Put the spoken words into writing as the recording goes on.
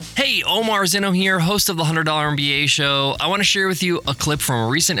Hey, Omar Zinno here, host of the $100 MBA show. I want to share with you a clip from a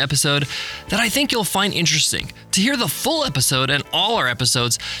recent episode that I think you'll find interesting. To hear the full episode and all our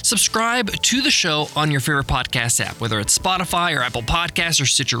episodes, subscribe to the show on your favorite podcast app, whether it's Spotify or Apple Podcasts or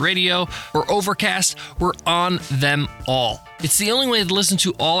Stitcher Radio or Overcast. We're on them all. It's the only way to listen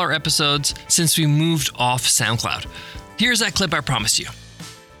to all our episodes since we moved off SoundCloud. Here's that clip I promised you.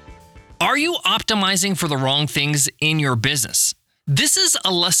 Are you optimizing for the wrong things in your business? This is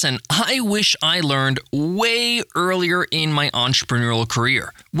a lesson I wish I learned way earlier in my entrepreneurial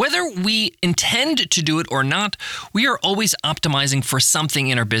career. Whether we intend to do it or not, we are always optimizing for something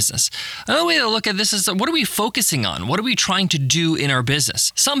in our business. Another way to look at this is, what are we focusing on? What are we trying to do in our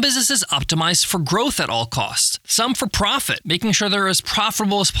business? Some businesses optimize for growth at all costs. Some for profit, making sure they're as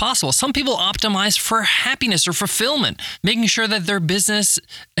profitable as possible. Some people optimize for happiness or fulfillment, making sure that their business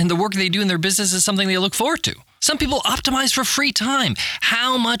and the work they do in their business is something they look forward to. Some people optimize for free time.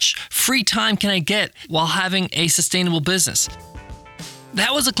 How much free time can I get while having a sustainable business?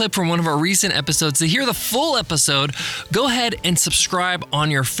 That was a clip from one of our recent episodes. To hear the full episode, go ahead and subscribe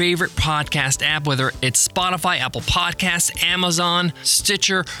on your favorite podcast app, whether it's Spotify, Apple Podcasts, Amazon,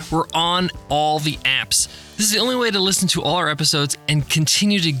 Stitcher. We're on all the apps. This is the only way to listen to all our episodes and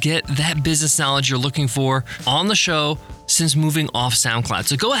continue to get that business knowledge you're looking for on the show since moving off SoundCloud.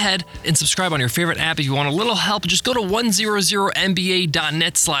 So go ahead and subscribe on your favorite app. If you want a little help, just go to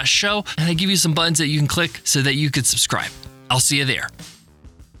 100mba.net/show, and I give you some buttons that you can click so that you can subscribe. I'll see you there.